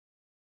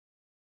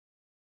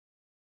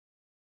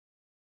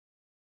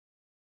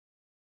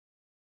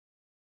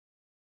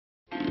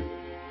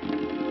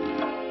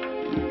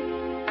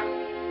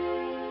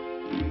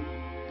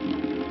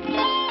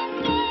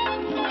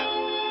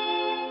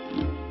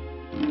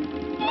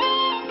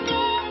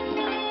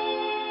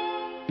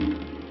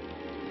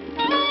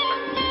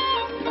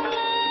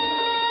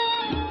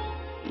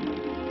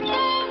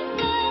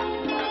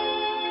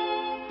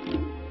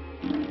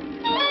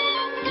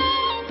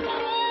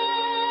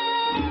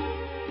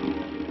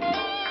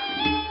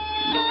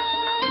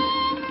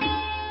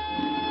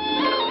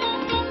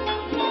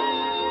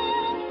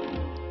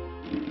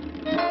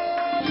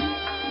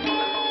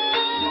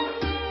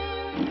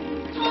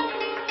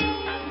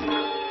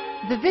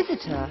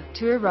visitor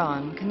to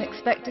Iran can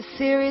expect a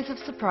series of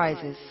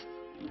surprises.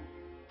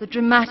 The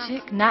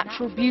dramatic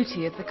natural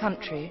beauty of the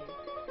country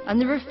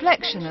and the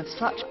reflection of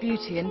such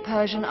beauty in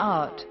Persian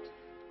art,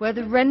 where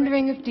the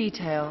rendering of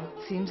detail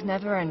seems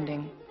never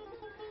ending.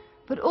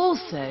 But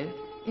also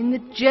in the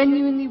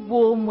genuinely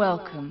warm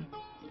welcome,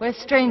 where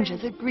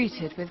strangers are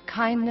greeted with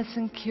kindness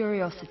and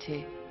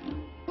curiosity.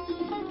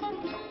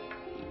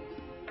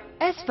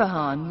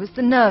 Esfahan was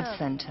the nerve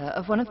center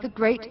of one of the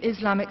great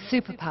Islamic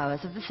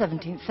superpowers of the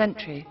 17th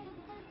century,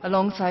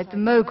 alongside the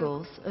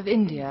Mughals of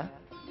India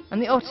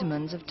and the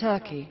Ottomans of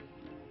Turkey.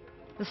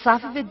 The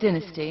Safavid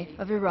dynasty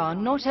of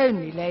Iran not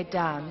only laid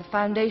down the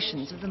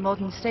foundations of the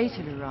modern state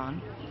of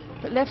Iran,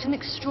 but left an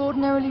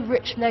extraordinarily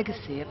rich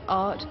legacy of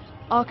art,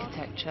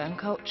 architecture and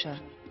culture.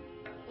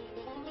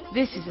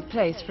 This is a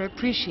place for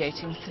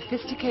appreciating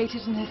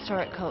sophisticated and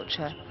historic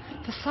culture,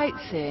 for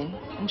sightseeing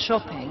and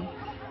shopping,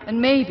 and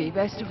maybe,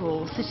 best of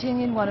all,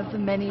 sitting in one of the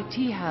many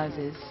tea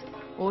houses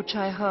or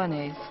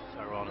chaihanes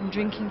and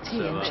drinking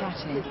tea and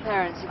chatting. His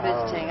parents are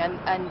visiting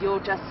and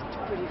you're just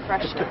pretty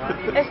fresh now.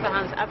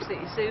 Esfahan's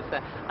absolutely super,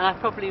 and I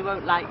probably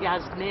won't like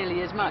Yaz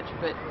nearly as much,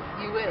 but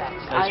you will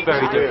actually. It's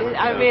very different.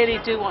 I really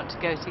do want to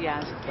go to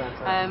Yaz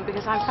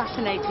because I'm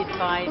fascinated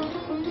by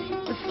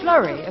the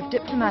flurry of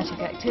diplomatic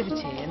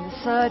activity and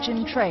the surge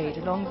in trade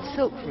along the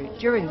Silk Route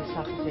during the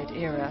Safavid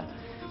era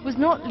was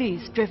not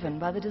least driven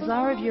by the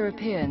desire of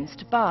Europeans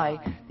to buy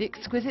the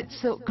exquisite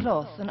silk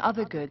cloth and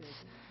other goods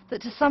that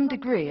to some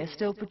degree are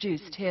still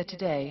produced here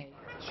today.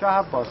 Shah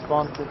Abbas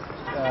wanted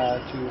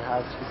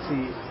to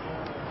see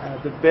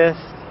the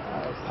best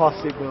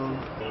possible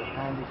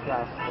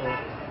handicraft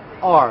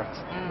art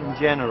in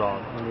general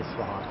in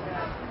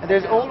Isfahan. And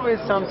there's always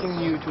something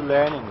new to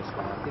learn in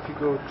Isfahan. If you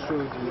go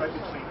through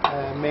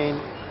the main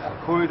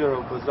corridor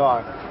of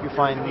Bazaar, you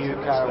find new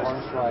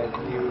caravans,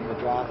 new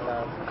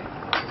madrasas.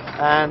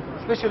 And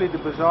especially the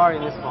bazaar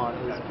in Isfahan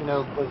is,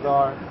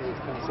 bazaar is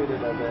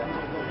considered as a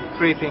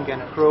creeping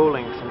and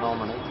crawling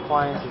phenomenon. It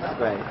finds its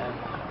way.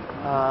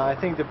 And I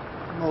think the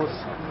most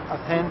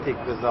authentic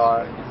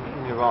bazaar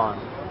in Iran,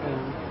 in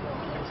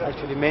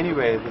actually many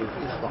ways, is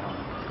Isfahan.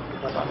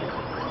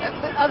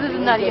 But other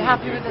than that, are you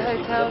happy with the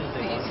hotel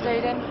that you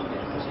stayed in?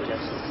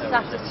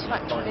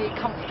 Satisfactorily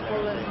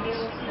comfortable and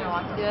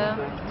yeah.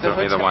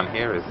 Certainly the one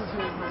here is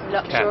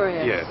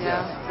luxurious. Yes,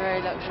 yeah,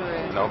 very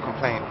luxurious. no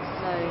complaints.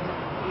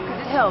 No.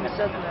 Because it helps,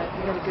 doesn't it?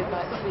 You get a good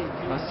night's sleep.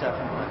 Most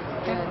definitely.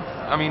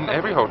 I mean,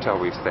 every hotel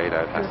we've stayed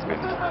at has been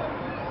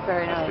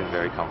Very nice.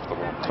 very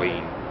comfortable,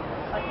 clean.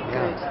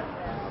 Good.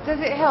 Does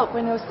it help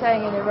when you're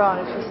staying in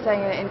Iran, if you're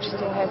staying in an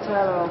interesting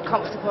hotel or a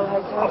comfortable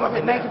hotel, does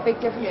it make a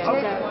big difference to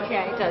you?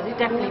 Yeah, it does. It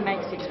definitely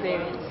makes the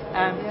experience.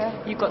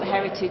 You've got the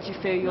heritage. You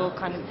feel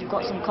you've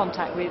got some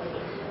contact with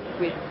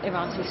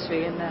Iran's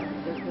history and the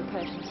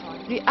Persian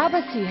side. The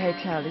Abbasi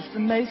Hotel is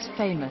the most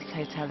famous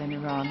hotel in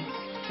Iran.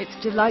 Its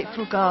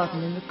delightful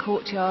garden in the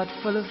courtyard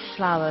full of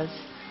flowers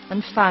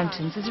and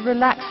fountains is a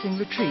relaxing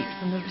retreat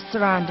from the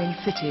surrounding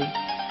city.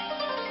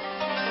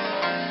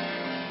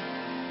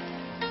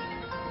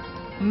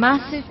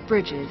 Massive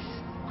bridges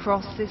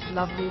cross this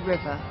lovely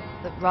river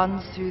that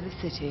runs through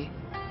the city,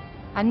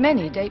 and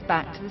many date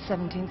back to the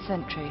 17th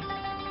century.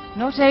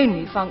 Not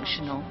only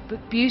functional,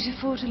 but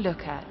beautiful to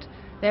look at,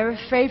 they're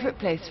a favourite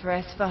place for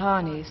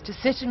Esfahanis to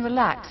sit and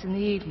relax in the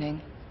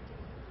evening.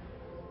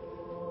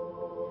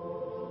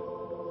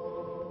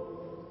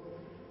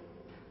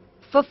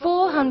 For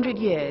 400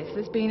 years,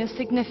 there's been a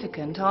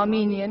significant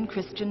Armenian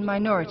Christian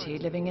minority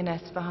living in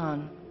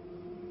Esfahan,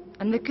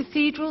 and the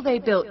cathedral they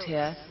built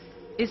here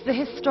is the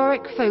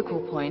historic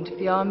focal point of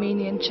the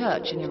Armenian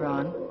Church in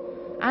Iran,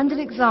 and an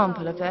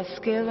example of their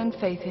skill and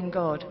faith in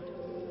God.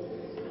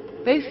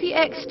 Both the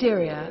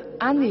exterior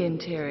and the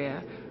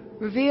interior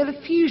reveal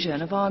a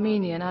fusion of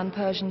Armenian and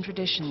Persian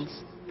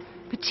traditions,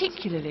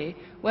 particularly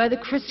where the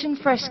Christian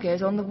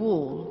frescoes on the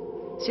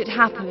wall sit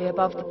happily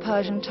above the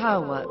Persian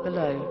tilework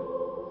below.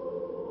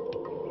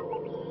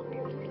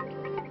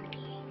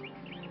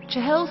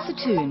 Chehel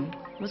Satoon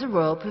was a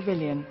royal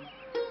pavilion,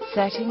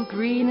 set in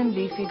green and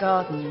leafy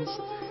gardens,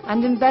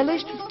 and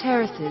embellished with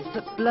terraces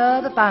that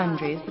blur the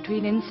boundaries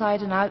between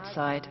inside and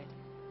outside.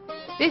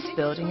 This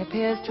building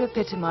appears to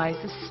epitomize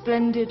the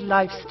splendid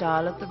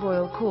lifestyle of the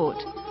royal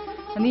court,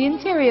 and the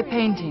interior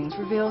paintings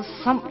reveal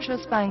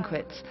sumptuous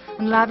banquets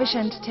and lavish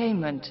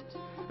entertainment,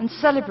 and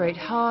celebrate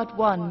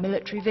hard-won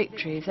military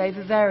victories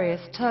over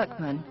various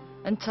Turkmen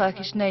and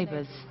Turkish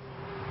neighbours.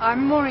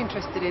 I'm more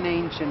interested in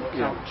ancient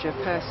culture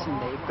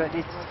personally, but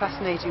it's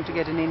fascinating to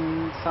get an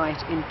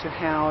insight into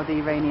how the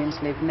Iranians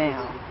live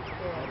now.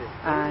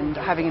 And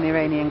having an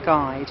Iranian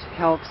guide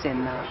helps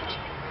in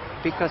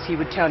that, because he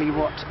would tell you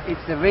what is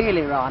the real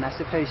Iran as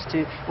opposed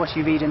to what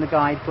you read in the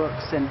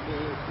guidebooks and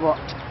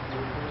what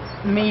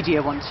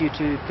media wants you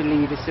to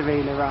believe is the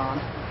real Iran.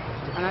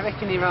 And I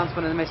reckon Iran's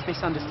one of the most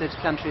misunderstood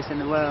countries in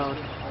the world.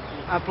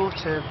 I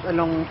bought a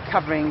long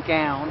covering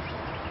gown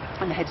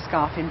and a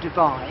headscarf in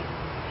Dubai,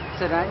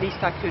 so that at least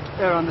I could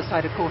err on the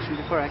side of caution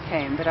before I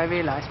came, but I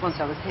realised once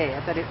I was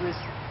here that it was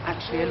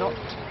actually a lot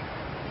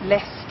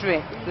less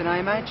strict than I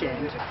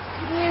imagined.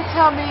 Can you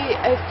tell me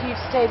if you've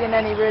stayed in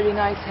any really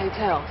nice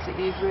hotels that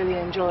you've really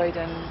enjoyed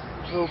and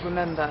will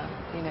remember,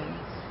 you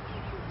know?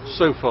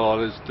 So far,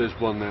 there's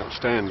one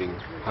outstanding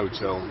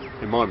hotel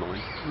in my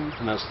mind,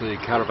 and that's the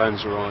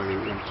Caravanserai we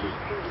went to.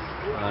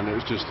 And it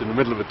was just in the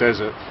middle of a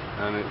desert,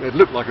 and it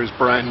looked like it was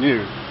brand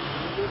new,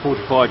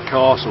 fortified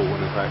castle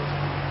in effect.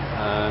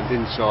 And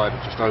inside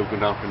it just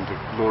opened up into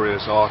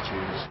glorious arches.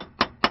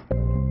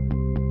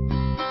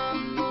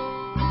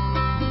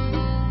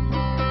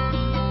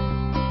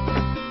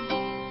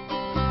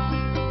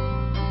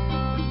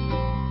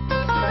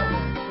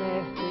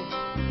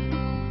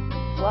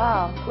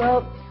 Wow.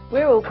 Well,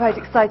 we're all quite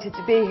excited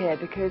to be here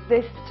because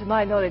this, to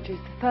my knowledge, is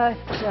the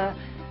first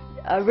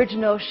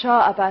original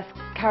Shah Abbas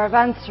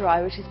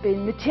caravanserai which has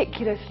been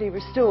meticulously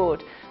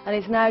restored and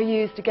is now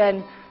used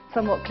again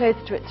somewhat close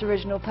to its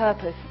original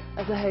purpose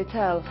as a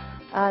hotel.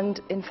 And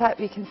in fact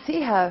we can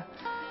see how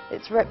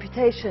its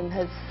reputation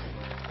has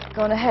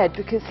gone ahead,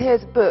 because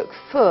here's a book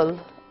full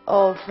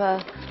of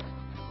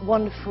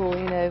wonderful,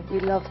 you know, we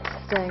loved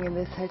staying in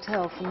this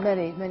hotel from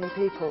many, many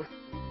people.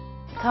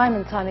 Time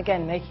and time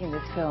again, making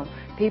this film,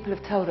 people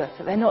have told us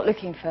that they're not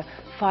looking for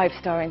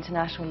five-star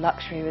international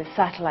luxury with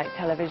satellite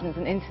televisions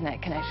and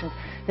internet connections.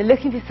 They're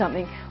looking for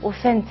something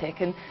authentic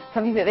and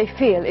something that they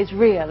feel is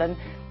real. And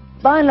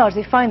by and large,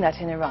 they find that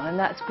in Iran, and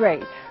that's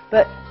great.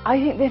 But I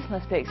think this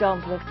must be an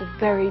example of the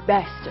very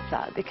best of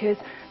that, because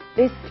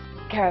this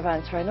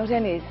caravanserai, not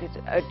only is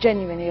it a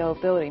genuinely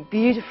old building,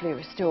 beautifully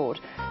restored,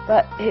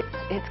 but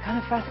it's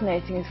kind of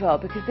fascinating as well,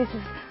 because this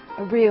is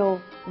a real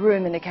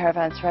room in a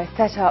caravanserai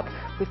set up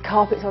with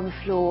carpets on the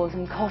floors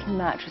and cotton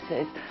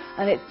mattresses,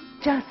 and it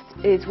just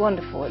is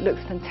wonderful. It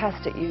looks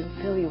fantastic. You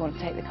feel you want to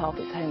take the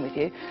carpets home with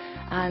you,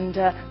 and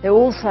they're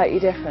all slightly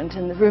different,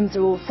 and the rooms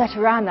are all set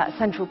around that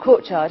central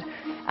courtyard,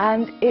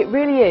 and it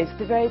really is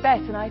the very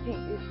best. And I think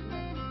this,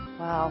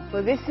 wow,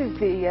 well, this is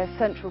the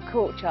central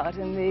courtyard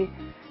and the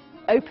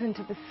open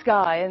to the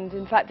sky, and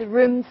in fact the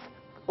rooms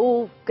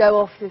all go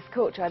off this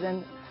courtyard,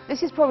 and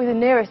this is probably the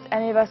nearest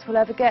any of us will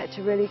ever get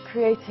to really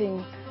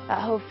creating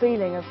that whole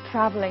feeling of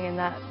travelling in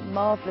that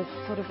marvellous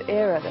sort of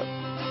era that